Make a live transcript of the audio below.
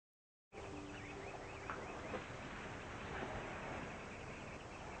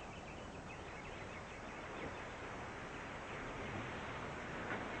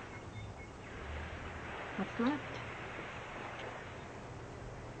What's left?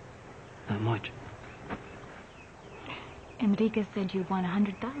 Not much. Enrique said you won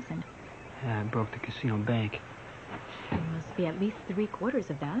 100,000. Yeah, I broke the casino bank. There must be at least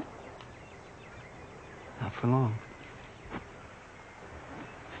 3/4 of that. Not for long.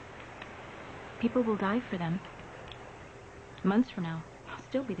 People will die for them. Months from now, I'll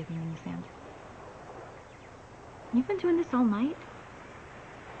still be digging in the sand. You've been doing this all night?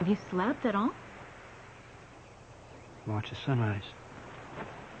 Have you slept at all? Watch the sunrise.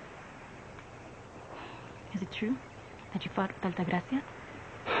 Is it true that you fought with Altagracia?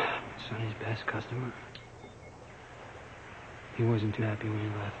 Sonny's best customer. He wasn't too happy when he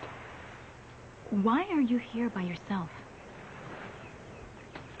left. Why are you here by yourself?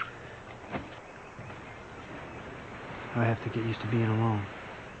 I have to get used to being alone.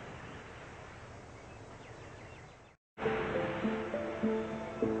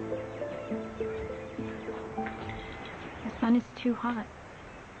 The sun is too hot.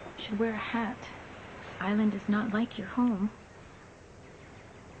 You should wear a hat. This island is not like your home.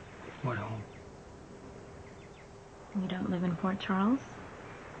 What home? You don't live in Port Charles?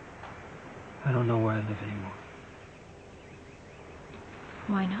 I don't know where I live anymore.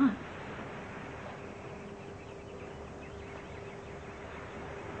 Why not?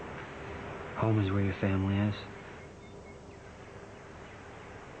 Home is where your family is.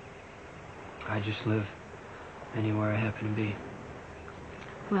 I just live anywhere I happen to be.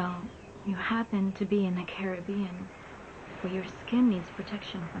 Well, you happen to be in the Caribbean, where your skin needs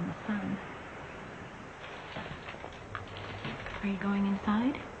protection from the sun. Are you going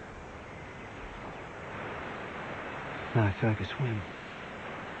inside? No, I feel like I swim.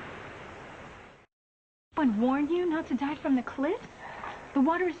 Someone warned you not to dive from the cliffs? The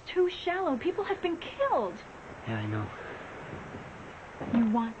water is too shallow. People have been killed. Yeah, I know. You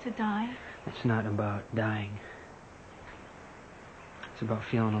want to die? It's not about dying. It's about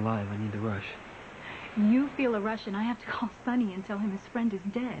feeling alive. I need the rush. You feel a rush and I have to call Sonny and tell him his friend is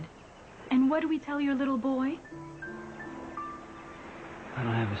dead. And what do we tell your little boy? I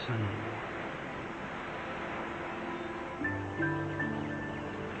don't have a son anymore.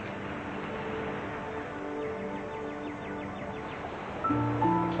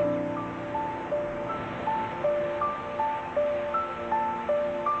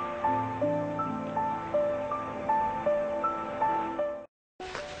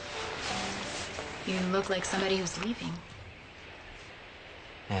 You look like somebody who's leaving.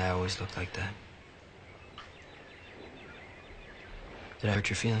 Yeah, I always looked like that. Did I hurt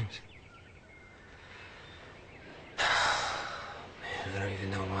your feelings? Man, I don't even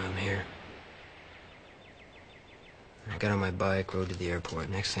know why I'm here. I got on my bike, rode to the airport.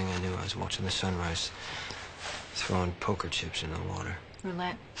 Next thing I knew, I was watching the sunrise, throwing poker chips in the water.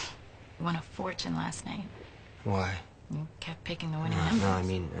 Roulette. You won a fortune last night. Why? You kept picking the winning numbers. No, I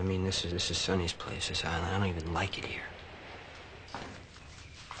mean, this is Sonny's place, this island. I don't even like it here.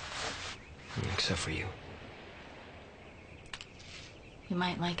 Except for you. You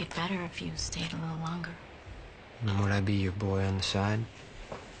might like it better if you stayed a little longer. And would I be your boy on the side?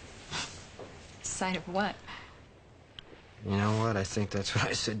 Side of what? You know what? I think that's what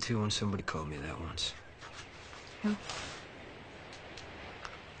I said too when somebody called me that once. Who?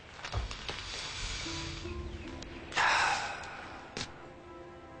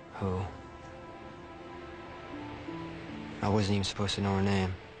 Who? I wasn't even supposed to know her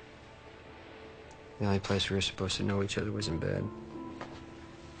name. The only place we were supposed to know each other was in bed.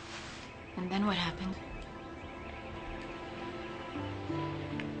 And then what happened?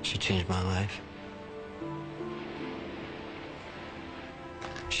 She changed my life.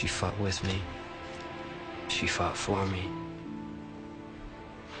 She fought with me. She fought for me.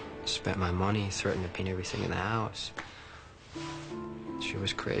 Spent my money, threatened to paint everything in the house. She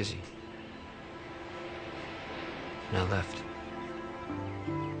was crazy. And I left.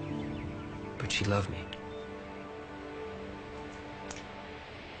 But she loved me.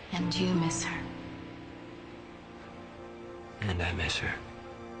 And you miss her. And I miss her.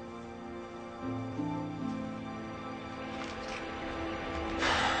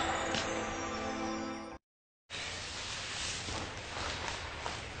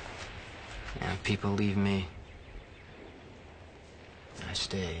 And people leave me. I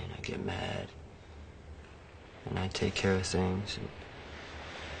stay and I get mad. And I take care of things.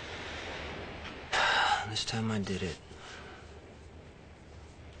 And this time I did it.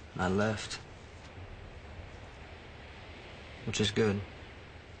 I left. Which is good.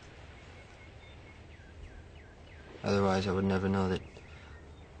 Otherwise, I would never know that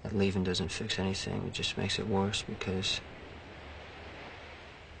leaving doesn't fix anything. It just makes it worse because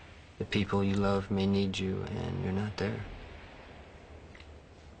The people you love may need you, and you're not there.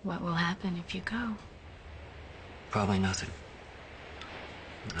 What will happen if you go? Probably nothing.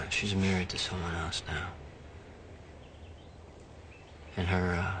 She's married to someone else now. And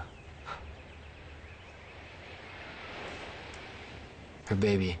her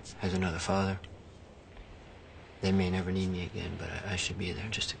baby has another father. They may never need me again, but I should be there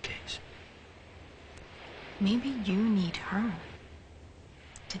just in case. Maybe you need her.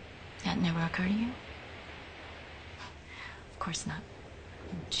 Did that never occur to you? Of course not.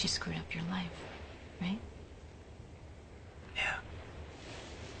 She screwed up your life, right? Yeah.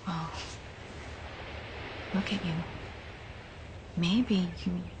 Well, look at you. Maybe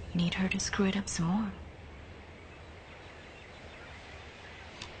you need her to screw it up some more.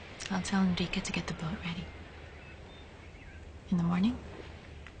 I'll tell Enrique to get the boat ready. In the morning?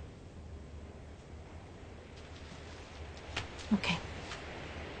 Okay.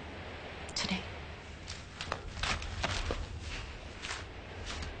 Today.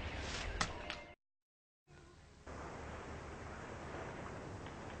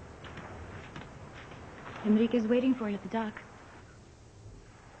 Enrique's waiting for you at the dock.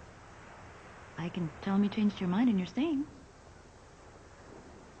 I can tell him you changed your mind and you're staying.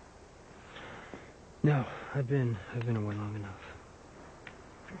 No, I've been away long enough.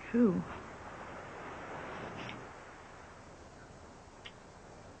 For who?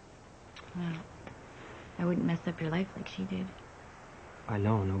 Well, I wouldn't mess up your life like she did. I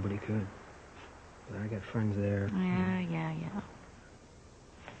know, nobody could. But I got friends there. Yeah.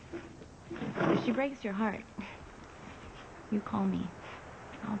 If she breaks your heart, you call me.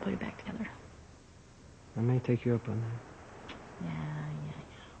 I'll put it back together. I may take you up on that. Yeah.